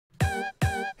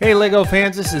Hey Lego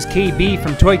fans, this is KB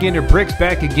from Toy Gander Bricks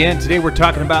back again. Today we're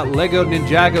talking about Lego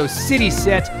Ninjago City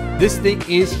set. This thing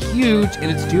is huge and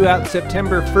it's due out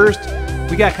September 1st.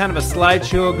 We got kind of a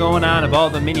slideshow going on of all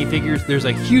the minifigures. There's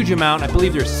a huge amount. I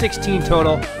believe there's 16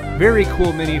 total. Very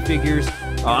cool minifigures.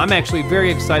 I'm actually very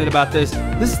excited about this.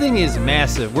 This thing is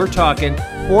massive. We're talking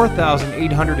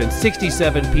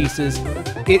 4,867 pieces.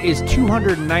 It is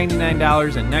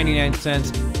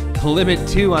 $299.99. Limit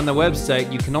 2 on the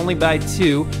website. You can only buy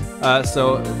 2,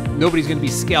 so nobody's going to be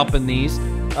scalping these.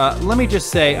 Let me just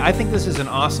say, I think this is an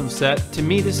awesome set. To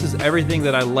me, this is everything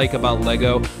that I like about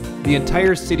Lego. The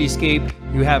entire cityscape,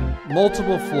 you have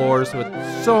multiple floors with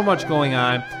so much going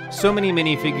on, so many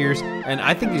minifigures, and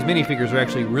I think these minifigures are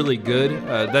actually really good.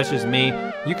 That's just me.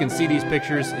 You can see these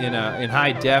pictures in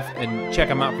high def and check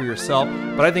them out for yourself,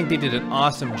 but I think they did an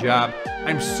awesome job.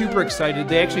 I'm super excited.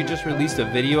 They actually just released a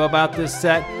video about this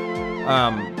set.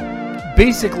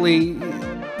 Basically,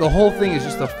 the whole thing is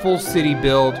just a full city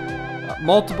build,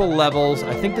 multiple levels.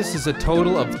 I think this is a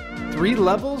total of 3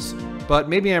 levels, but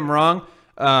maybe I'm wrong.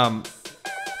 I'm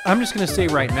just going to say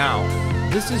right now,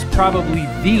 this is probably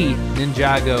the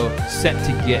Ninjago set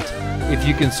to get if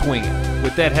you can swing it.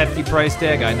 With that hefty price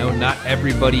tag, I know not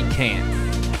everybody can.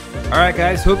 Alright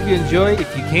guys, hope you enjoyed.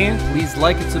 If you can, please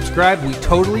like and subscribe. We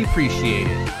totally appreciate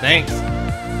it. Thanks.